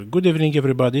Good evening,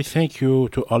 everybody. Thank you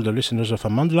to all the listeners of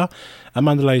Amandla.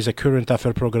 Amandla is a current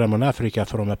affair program on Africa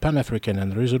from a Pan-African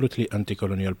and resolutely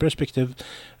anti-colonial perspective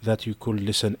that you could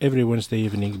listen every Wednesday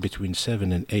evening between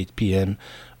 7 and 8 p.m.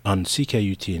 on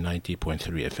CKUT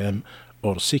 90.3 FM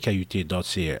or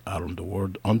ckut.ca around the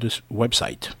world on this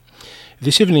website.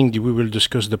 This evening, we will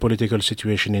discuss the political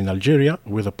situation in Algeria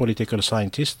with a political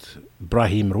scientist,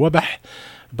 Brahim Rouabah.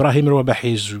 Brahim Rouabah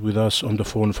is with us on the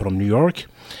phone from New York.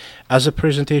 As a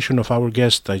presentation of our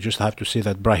guest, I just have to say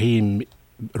that Brahim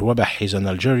Rouabah is an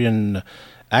Algerian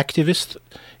activist.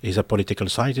 He's a political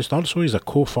scientist also. He's a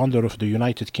co-founder of the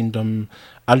United Kingdom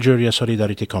Algeria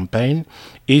Solidarity Campaign.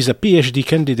 He's a PhD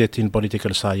candidate in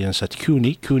political science at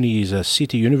CUNY. CUNY is a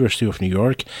city university of New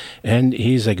York, and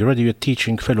he's a graduate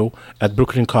teaching fellow at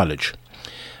Brooklyn College.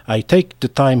 I take the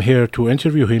time here to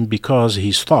interview him because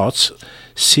his thoughts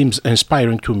seems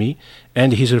inspiring to me,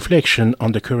 and his reflection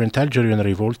on the current Algerian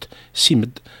revolt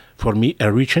seemed, for me,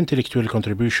 a rich intellectual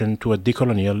contribution to a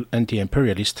decolonial,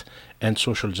 anti-imperialist, and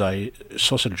social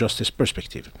justice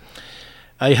perspective.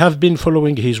 I have been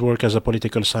following his work as a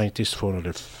political scientist for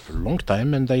a long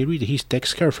time, and I read his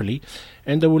text carefully,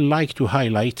 and I would like to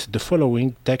highlight the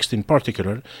following text in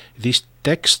particular. This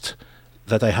text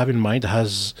that I have in mind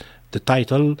has the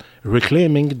title,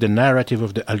 Reclaiming the Narrative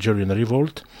of the Algerian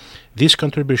Revolt. This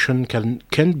contribution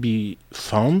can be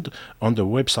found on the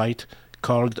website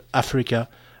called Africa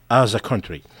as a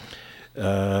Country.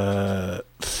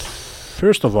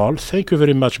 First of all, thank you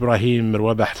very much, Brahim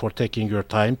Rouabah, for taking your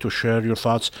time to share your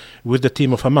thoughts with the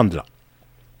team of Amandla.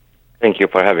 Thank you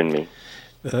for having me.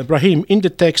 Brahim, in the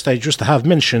text I just have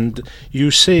mentioned,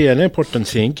 you say an important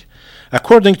thing.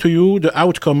 According to you, the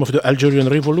outcome of the Algerian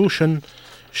Revolution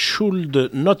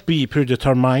should not be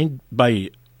predetermined by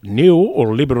neo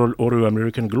or liberal or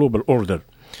American global order.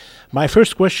 My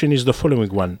first question is the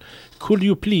following one. Could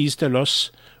you please tell us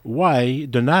why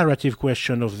the narrative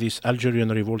question of this Algerian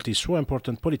revolt is so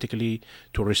important politically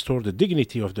to restore the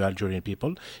dignity of the Algerian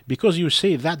people? Because you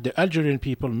say that the Algerian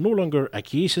people no longer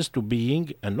acquiesces to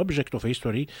being an object of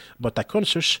history, but a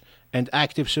conscious and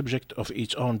active subject of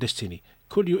its own destiny.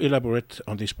 Could you elaborate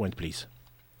on this point, please?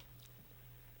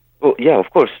 Oh, yeah, of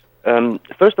course.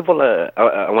 First of all,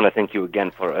 I want to thank you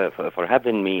again for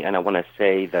having me, and I want to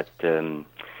say that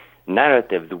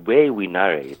narrative, the way we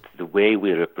narrate, the way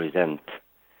we represent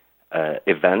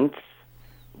events,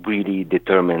 really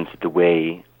determines the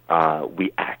way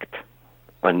we act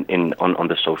on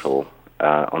the social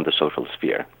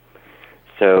sphere.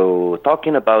 So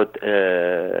talking about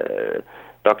or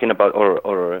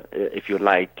if you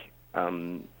like,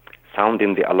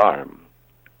 sounding the alarm.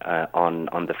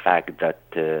 On the fact that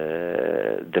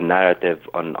the narrative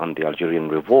on the Algerian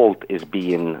revolt is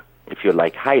being, if you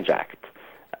like, hijacked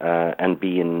and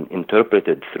being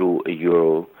interpreted through a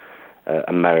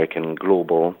Euro-American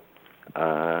global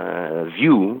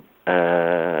view,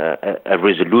 a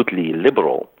resolutely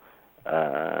liberal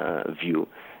view,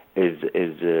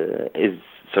 is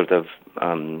sort of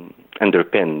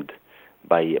underpinned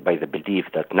by the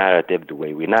belief that narrative, the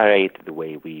way we narrate, the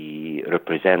way we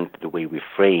represent, the way we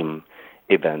frame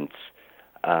events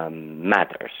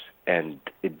matters, and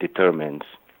it determines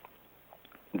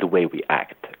the way we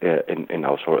act in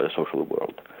our social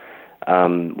world.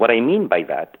 What I mean by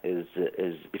that is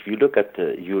if you look at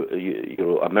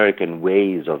Euro-American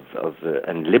ways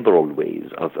and liberal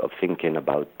ways of thinking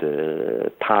about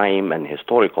time and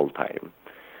historical time,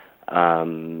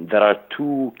 there are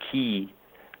two key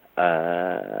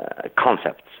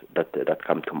concepts that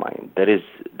come to mind. There is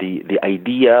the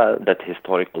idea that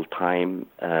historical time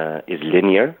is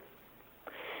linear,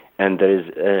 and there is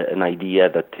an idea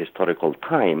that historical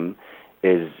time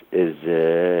is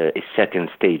set in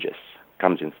stages,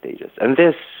 comes in stages. And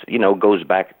this, goes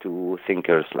back to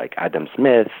thinkers like Adam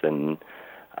Smith and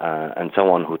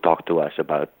so on, who talked to us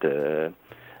about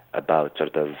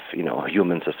sort of,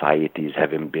 human societies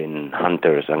having been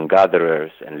hunters and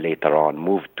gatherers, and later on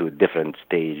moved to a different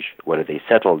stage where they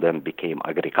settled and became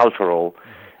agricultural,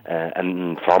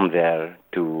 and from there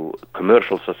to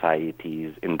commercial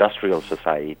societies, industrial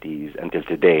societies, until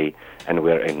today, and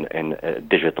we're in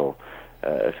digital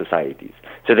societies.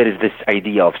 So there is this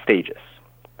idea of stages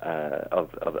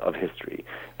of history.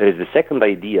 There is the second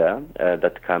idea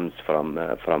that comes from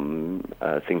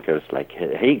thinkers like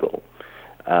Hegel,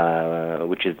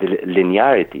 which is the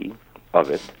linearity of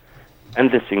it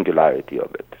and the singularity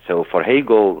of it. So for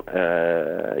Hegel,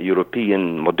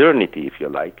 European modernity, if you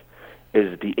like,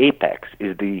 is the apex,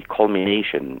 is the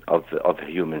culmination of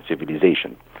human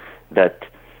civilization. That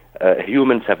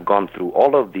humans have gone through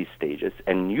all of these stages,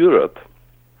 and Europe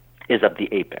is at the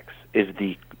apex, is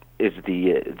the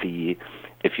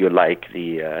if you like,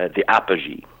 the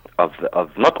apogee of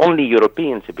not only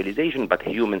European civilization but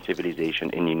human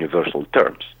civilization in universal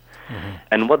terms. Mm-hmm.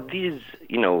 And what these,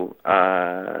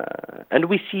 and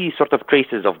we see sort of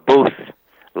traces of both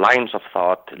lines of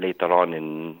thought later on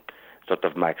in sort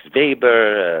of Max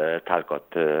Weber,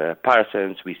 Talcott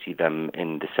Parsons. We see them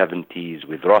in the 70s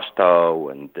with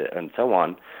Rostow and so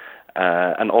on.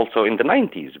 And also in the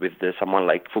 90s with someone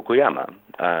like Fukuyama,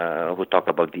 who talk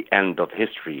about the end of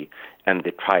history and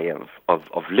the triumph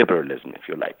of liberalism, if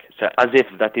you like. So as if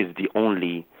that is the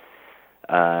only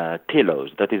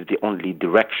telos, that is the only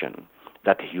direction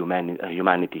that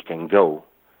humanity can go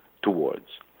towards.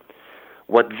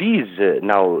 What these,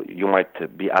 now you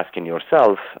might be asking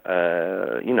yourself,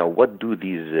 what do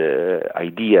these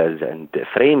ideas and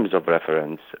frames of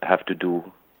reference have to do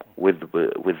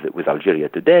with Algeria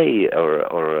today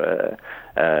or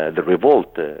the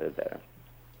revolt there?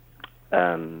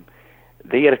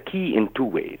 They are key in two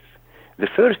ways. The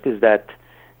first is that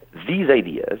these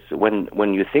ideas,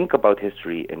 when you think about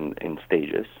history in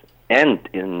stages and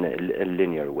in a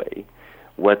linear way,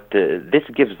 what this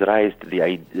gives rise to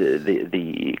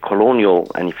the colonial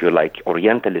and, if you like,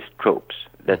 Orientalist tropes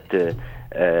that a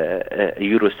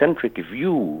Eurocentric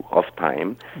view of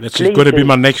time. That's going to be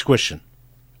my next question.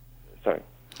 Sorry.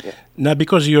 Yeah. Now,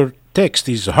 because your text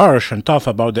is harsh and tough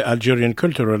about the Algerian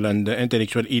cultural and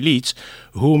intellectual elites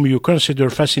whom you consider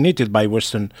fascinated by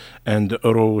Western and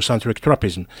Eurocentric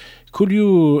tropism, could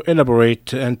you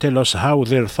elaborate and tell us how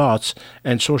their thoughts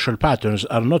and social patterns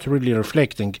are not really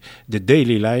reflecting the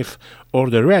daily life or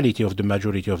the reality of the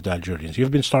majority of the Algerians?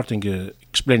 You've been starting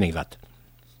explaining that.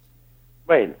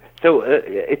 Right. So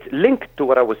it's linked to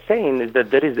what I was saying, is that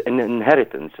there is an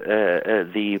inheritance.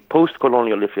 The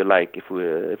post-colonial, if you like, if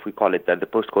we call it that, the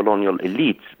post-colonial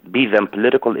elites, be them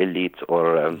political elites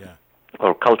or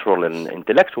cultural and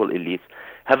intellectual elites,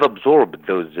 have absorbed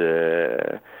those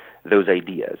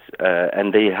ideas,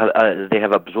 and they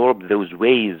have absorbed those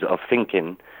ways of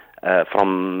thinking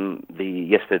from the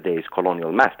yesterday's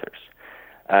colonial masters.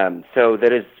 So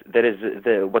there is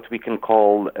what we can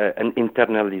call an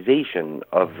internalization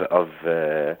of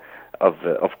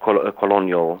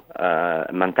colonial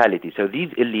mentality. So these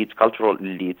elites, cultural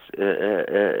elites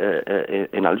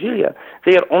in Algeria,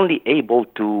 they are only able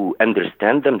to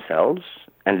understand themselves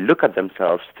and look at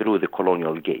themselves through the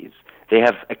colonial gaze. They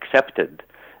have accepted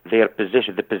their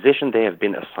position, the position they have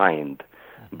been assigned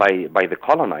by the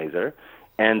colonizer,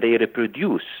 and they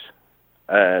reproduce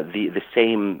the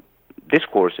same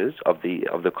discourses of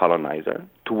the colonizer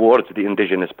towards the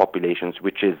indigenous populations,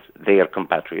 which is their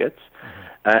compatriots,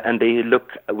 and they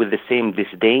look with the same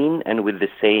disdain and with the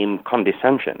same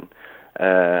condescension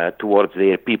towards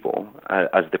their people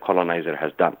as the colonizer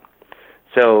has done.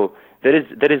 So there is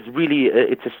really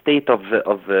it's a state of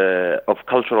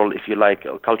cultural, if you like,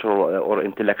 cultural or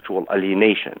intellectual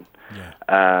alienation. Yeah.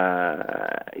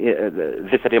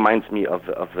 This reminds me of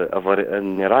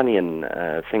an Iranian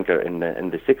thinker in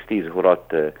the 60s who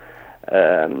wrote,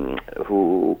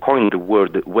 who coined the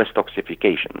word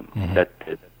Westoxification. Mm-hmm. That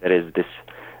there is this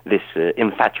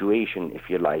infatuation, if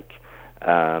you like,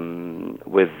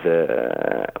 with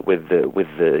the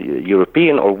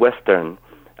European or Western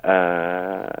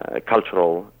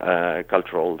cultural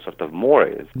sort of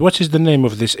mores. What is the name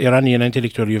of this Iranian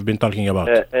intellectual you've been talking about?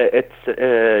 It's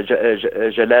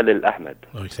Jalal al-Ahmad.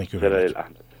 Oh, thank you very much.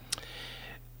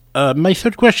 My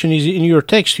third question is, in your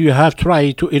text you have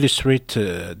tried to illustrate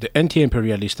the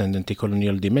anti-imperialist and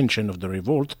anti-colonial dimension of the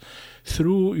revolt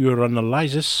through your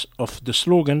analysis of the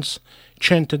slogans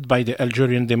chanted by the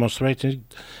Algerian demonstrators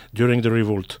during the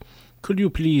revolt. Could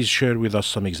you please share with us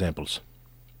some examples?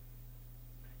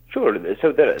 Sure.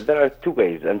 So there are two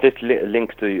ways, and this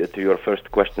links to your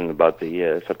first question about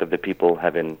the sort of the people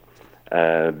having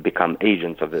become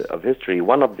agents of history.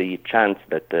 One of the chants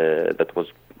that was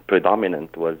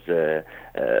predominant was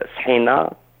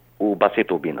 "Sahina u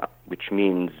basitu bina," which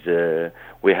means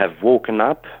we have woken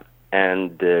up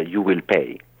and you will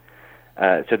pay.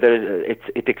 So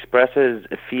it expresses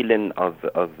a feeling of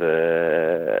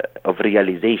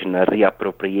realization, a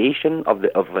reappropriation of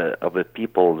the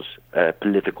people's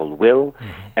political will,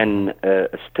 and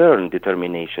a stern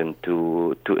determination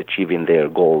to achieving their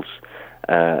goals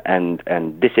and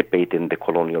dissipating the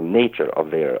colonial nature of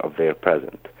their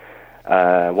present.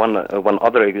 One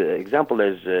other example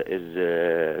is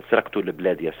 "Saraktu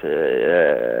al-Blad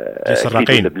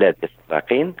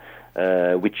Yasraqin,"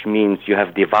 which means you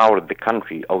have devoured the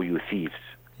country, O you thieves.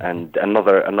 And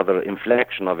another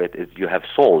inflection of it is you have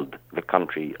sold the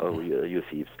country, O you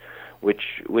thieves,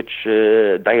 which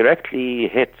directly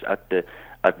hits at the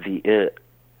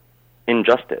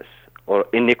injustice or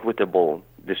inequitable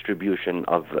distribution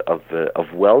of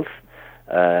wealth,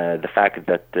 the fact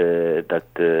that there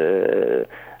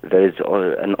is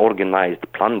an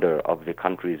organized plunder of the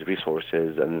country's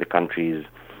resources and the country's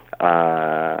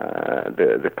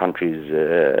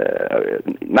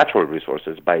natural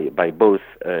resources by both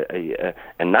a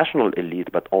national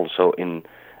elite, but also in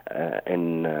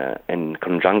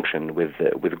conjunction with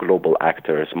global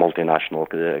actors, multinational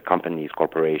companies,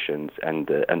 corporations,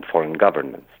 and foreign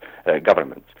governments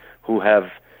who have,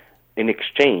 in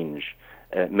exchange,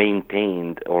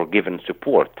 maintained or given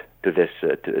support to this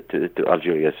to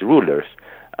Algeria's rulers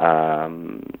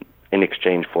in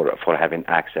exchange for having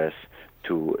access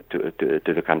to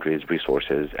the country's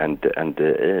resources and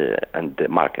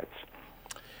markets.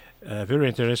 Very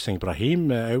interesting,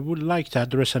 Brahim. I would like to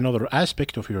address another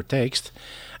aspect of your text.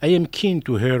 I am keen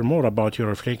to hear more about your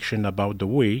reflection about the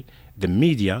way the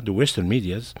media, the Western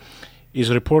medias, is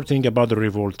reporting about the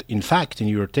revolt. In fact, in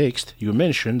your text, you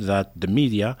mentioned that the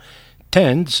media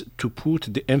tends to put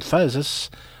the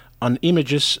emphasis on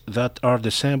images that are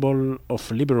the symbol of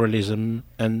liberalism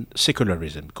and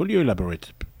secularism. Could you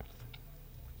elaborate?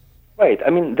 Right. I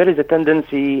mean, there is a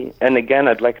tendency, and again,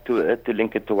 I'd like to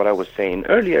link it to what I was saying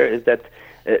earlier, is that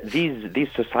these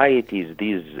societies,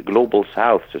 these global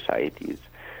South societies,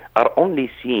 are only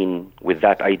seen with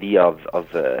that idea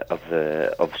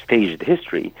of staged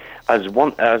history as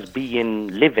being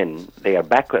living. They are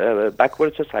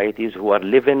backward societies who are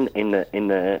living in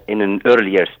an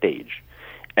earlier stage,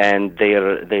 and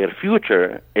their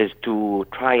future is to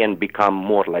try and become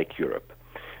more like Europe.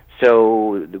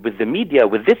 So with the media,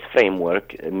 with this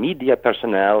framework, media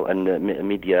personnel and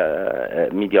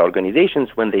media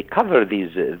organizations, when they cover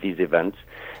these events,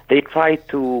 they try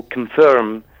to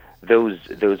confirm those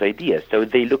ideas. So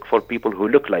they look for people who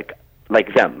look like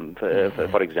them,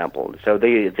 for example. So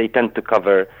they tend to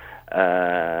cover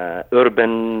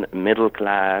urban, middle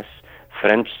class,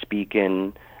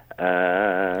 French-speaking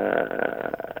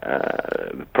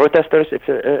protesters,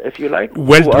 if you like,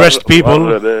 well-dressed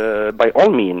people, by all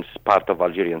means part of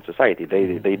Algerian society.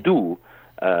 They do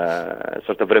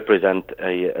sort of represent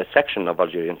a section of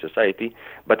Algerian society,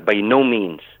 but by no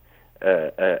means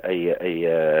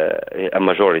a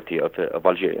majority of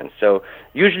Algerians. So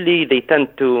usually they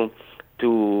tend to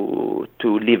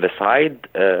leave aside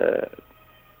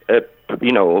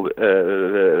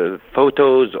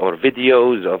photos or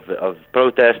videos of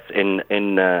protests in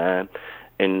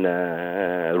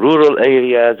rural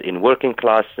areas, in working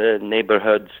class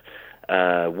neighborhoods,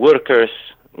 workers.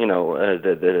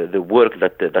 The work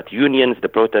that unions, the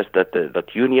protest that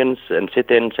unions and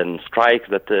sit-ins and strikes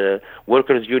that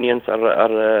workers' unions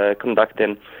are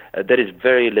conducting. There is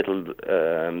very little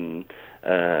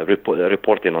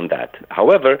reporting on that.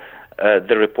 However,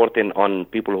 the reporting on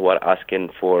people who are asking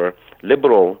for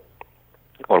liberal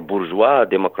or bourgeois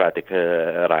democratic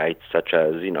rights, such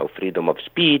as freedom of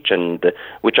speech, and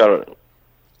which are,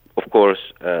 of course,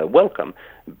 welcome,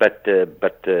 but to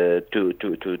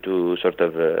sort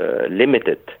of limit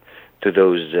it to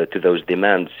those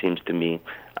demands seems to me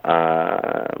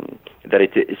that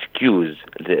it skews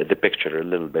the picture a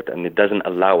little bit, and it doesn't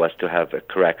allow us to have a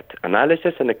correct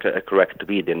analysis and a correct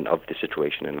reading of the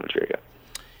situation in Algeria.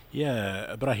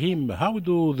 Yeah, Brahim, how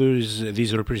do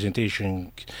these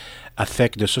representations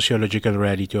affect the sociological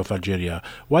reality of Algeria?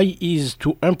 Why is it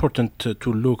too important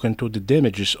to look into the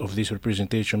damages of this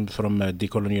representation from a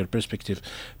decolonial perspective,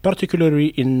 particularly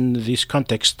in this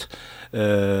context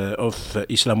of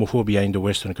Islamophobia in the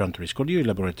Western countries? Could you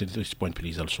elaborate at this point,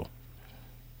 please, also?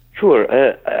 Sure.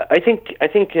 I think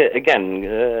again,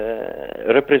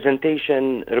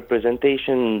 representation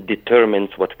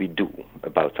determines what we do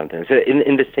about something. So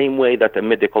in the same way that a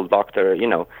medical doctor,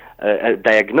 a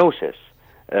diagnosis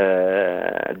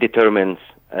determines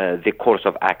the course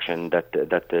of action that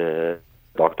the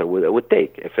doctor would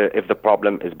take. If the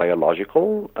problem is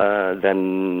biological,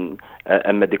 then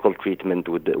a medical treatment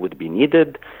would be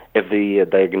needed. If the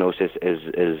diagnosis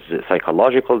is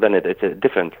psychological, then it's a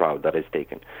different route that is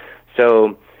taken.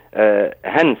 So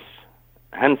hence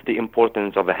the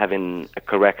importance of having a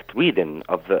correct reading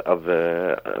of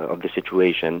the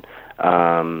situation,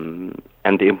 and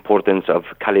the importance of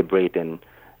calibrating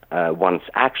one's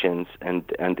actions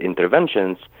and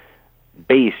interventions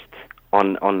based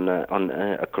on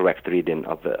a correct reading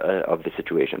of the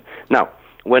situation. Now,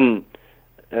 when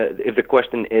if the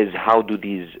question is how do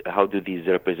these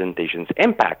representations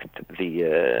impact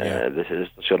the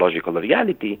sociological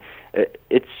reality,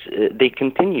 they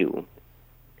continue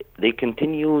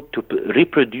to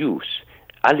reproduce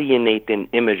alienating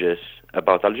images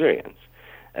about Algerians.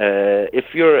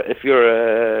 If you're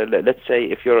let's say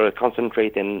if you're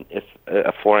concentrating, if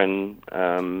a foreign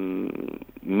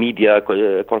media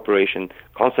corporation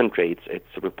concentrates its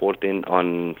reporting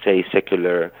on, say,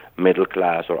 secular, middle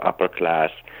class or upper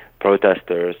class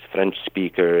protesters, French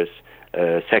speakers,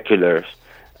 seculars,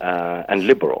 and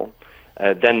liberal,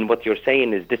 then what you're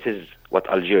saying is this is what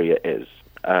Algeria is.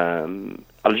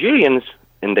 Algerians,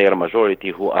 in their majority,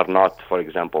 who are not, for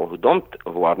example,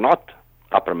 who are not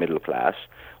upper middle class,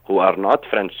 who are not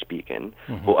French speaking,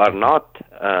 who are not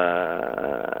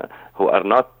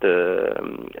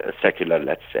secular,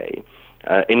 let's say,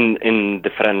 in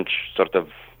the French sort of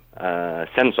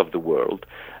sense of the word,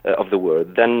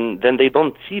 then they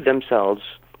don't see themselves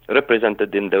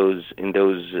represented in those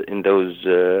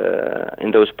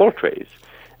portraits,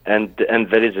 and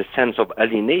there is a sense of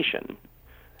alienation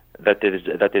that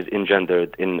is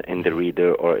engendered in the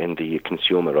reader or in the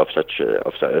consumer of such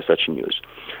news.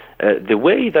 The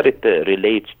way that it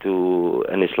relates to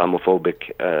an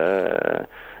Islamophobic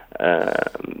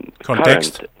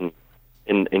context current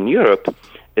in Europe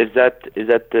is that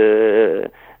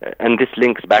and this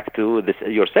links back to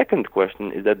your second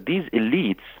question, is that these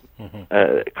elites,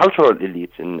 cultural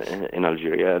elites in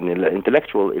Algeria, and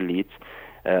intellectual elites,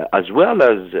 as well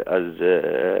as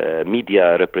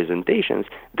media representations,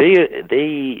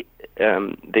 they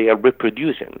are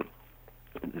reproducing.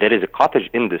 There is a cottage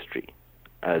industry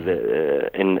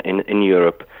in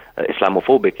Europe,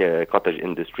 Islamophobic cottage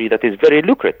industry that is very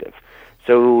lucrative.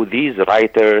 So these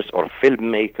writers or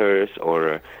filmmakers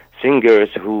or singers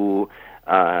who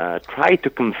try to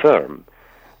confirm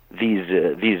these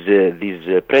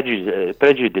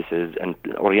prejudices and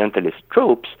Orientalist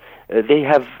tropes, they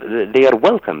are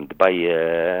welcomed by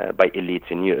elites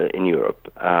in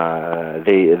Europe.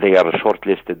 They are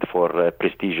shortlisted for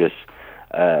prestigious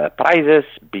prizes,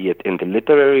 be it in the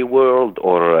literary world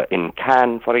or in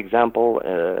Cannes, for example,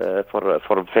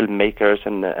 for filmmakers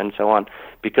and so on,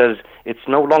 because it's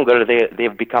no longer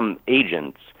they've become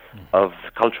agents of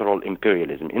cultural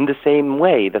imperialism. In the same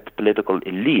way that political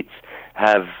elites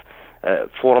have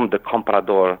formed the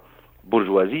comprador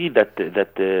bourgeoisie that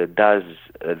does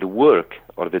the work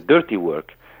or the dirty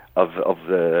work of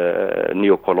the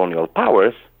neo-colonial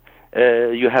powers,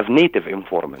 you have native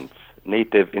informants,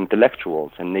 native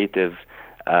intellectuals, and native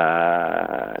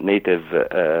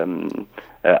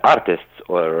artists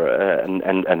or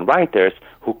and writers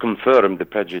who confirm the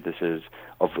prejudices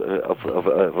of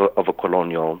a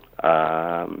colonial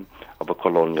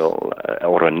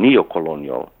or a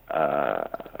neo-colonial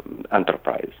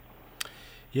enterprise.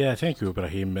 Yeah, thank you,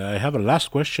 Brahim. I have a last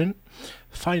question.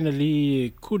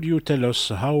 Finally, could you tell us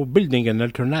how building an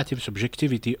alternative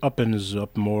subjectivity opens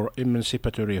up more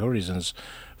emancipatory horizons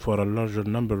for a larger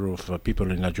number of people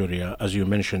in Algeria, as you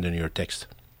mentioned in your text?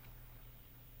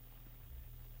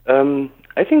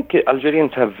 I think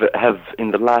Algerians have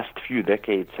in the last few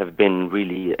decades have been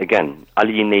really, again,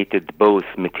 alienated both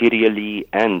materially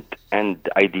and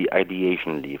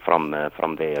ideationally from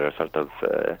their sort of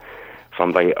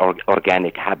from their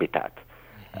organic habitat.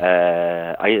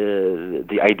 The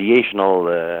ideational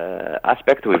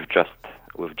aspect we've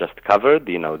just covered,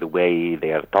 the way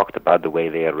they are talked about, the way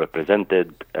they are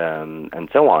represented, and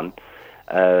so on.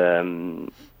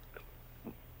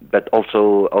 But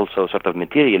also sort of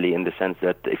materially, in the sense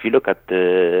that if you look at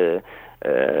the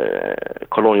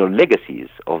colonial legacies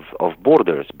of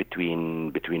borders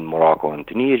between Morocco and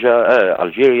Tunisia,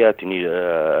 Algeria,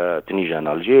 Tunisia and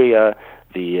Algeria,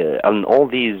 and all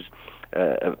these.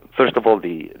 First of all,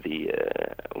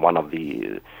 one of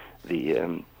the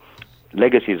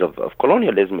legacies of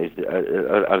colonialism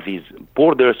are these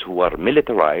borders who are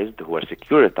militarized, who are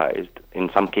securitized, in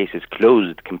some cases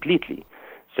closed completely.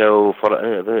 So,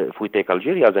 if we take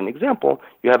Algeria as an example,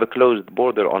 you have a closed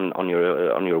border on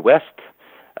your west.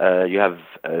 You have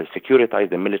a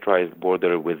securitized and militarized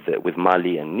border with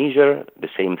Mali and Niger. The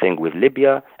same thing with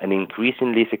Libya. An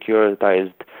increasingly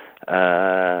securitized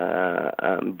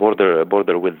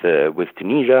border with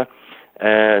Tunisia.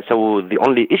 So the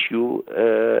only issue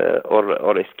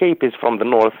or escape is from the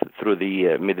north through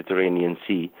the Mediterranean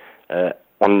Sea,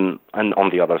 and on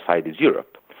the other side is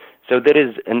Europe. So there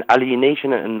is an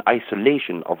alienation and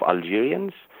isolation of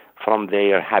Algerians from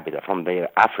their habitat, from their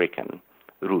African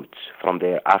roots, from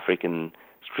their African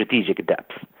strategic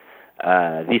depth.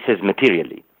 This is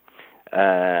materially.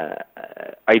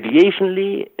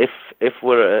 Ideationally, if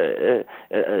we're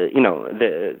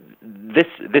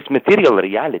this material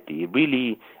reality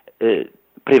really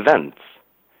prevents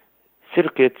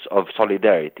circuits of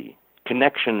solidarity,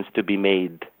 connections to be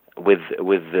made with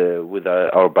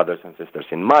our brothers and sisters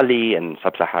in Mali and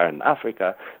sub-Saharan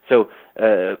Africa. So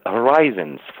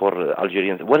horizons for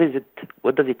Algerians. What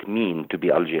does it mean to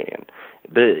be Algerian?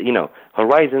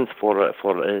 Horizons for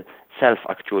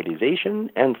self-actualization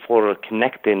and for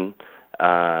connecting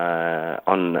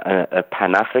on a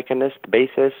Pan-Africanist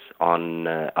basis, on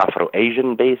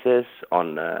Afro-Asian basis,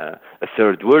 on a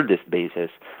third worldist basis,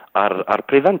 are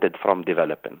prevented from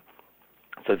developing.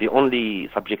 So the only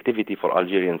subjectivity for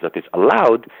Algerians that is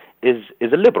allowed is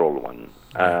a liberal one.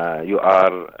 You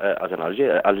are, as an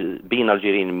Algerian, being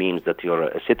Algerian means that you're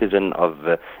a citizen of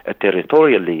a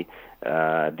territorially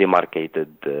demarcated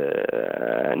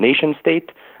nation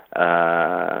state,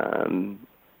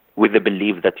 with the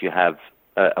belief that you have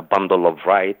a bundle of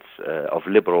rights, of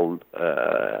liberal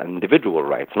individual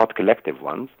rights, not collective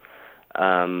ones,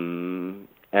 and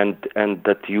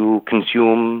that you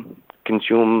consume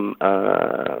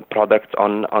products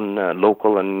on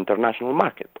local and international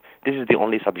market. This is the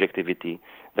only subjectivity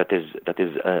that is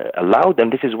allowed,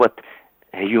 and this is what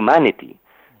humanity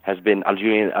has been.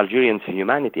 Algerians'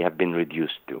 humanity have been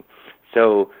reduced to.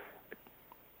 So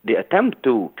the attempt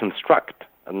to construct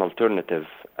an alternative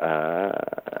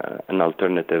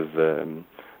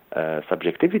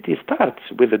subjectivity starts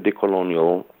with a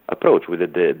decolonial approach, with a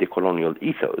decolonial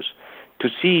ethos,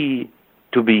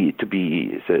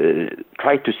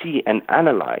 try to see and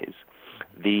analyze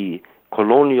the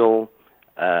colonial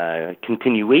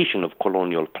continuation of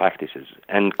colonial practices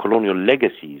and colonial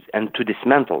legacies, and to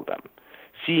dismantle them,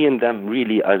 seeing them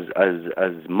really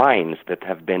as mines that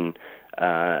have been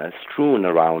strewn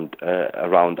around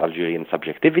Algerian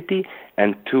subjectivity,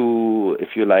 and to,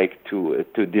 if you like, to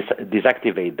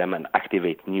deactivate them and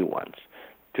activate new ones,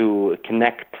 to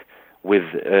connect with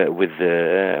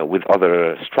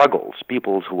other struggles,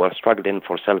 peoples who are struggling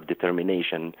for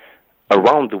self-determination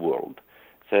around the world.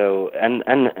 So and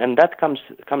that comes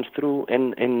through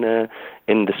in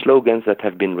the slogans that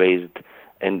have been raised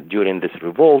during this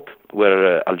revolt,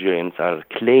 where Algerians are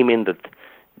claiming that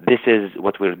this is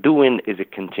what we're doing is a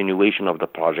continuation of the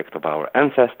project of our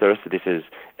ancestors. This is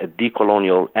a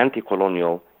decolonial,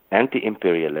 anti-colonial,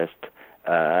 anti-imperialist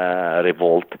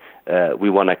revolt.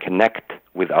 We want to connect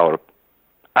with our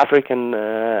African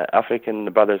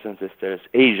brothers and sisters,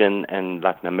 Asian and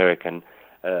Latin American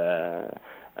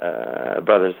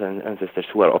brothers and sisters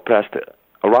who are oppressed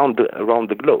around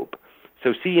the globe.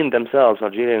 So seeing themselves,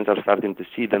 Algerians are starting to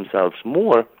see themselves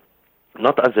more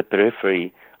not as a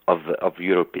periphery of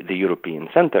Europe, the European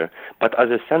center, but as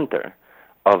a center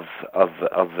of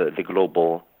the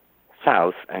global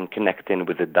South, and connecting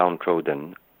with the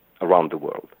downtrodden around the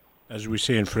world. As we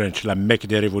say in French, la Mecque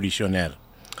des révolutionnaires.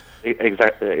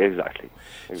 Exactly.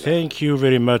 Thank you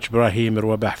very much, Brahim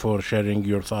Rouabah, for sharing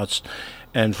your thoughts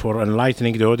and for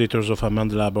enlightening the auditors of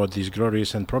Amandla about this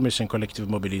glorious and promising collective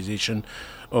mobilization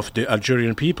of the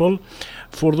Algerian people.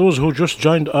 For those who just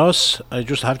joined us, I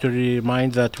just have to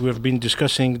remind that we've been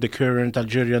discussing the current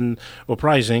Algerian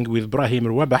uprising with Brahim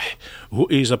Rouabah, who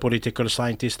is a political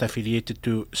scientist affiliated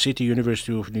to City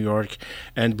University of New York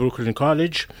and Brooklyn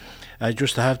College. I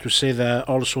just have to say that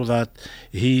also that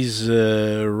his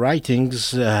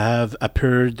writings have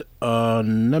appeared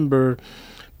on number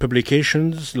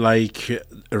publications like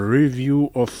a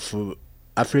review of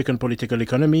African political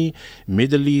economy,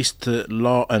 Middle East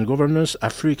law and governance,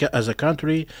 Africa as a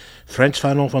country, French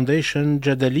Fanon Foundation,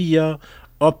 Jadaliya,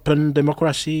 Open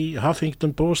Democracy,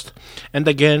 Huffington Post. And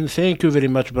again, thank you very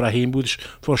much, Brahim,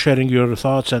 for sharing your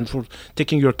thoughts and for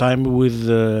taking your time with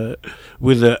the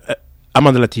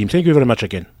Amandla team. Thank you very much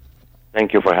again.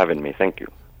 Thank you for having me. Thank you.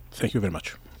 Thank you very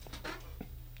much.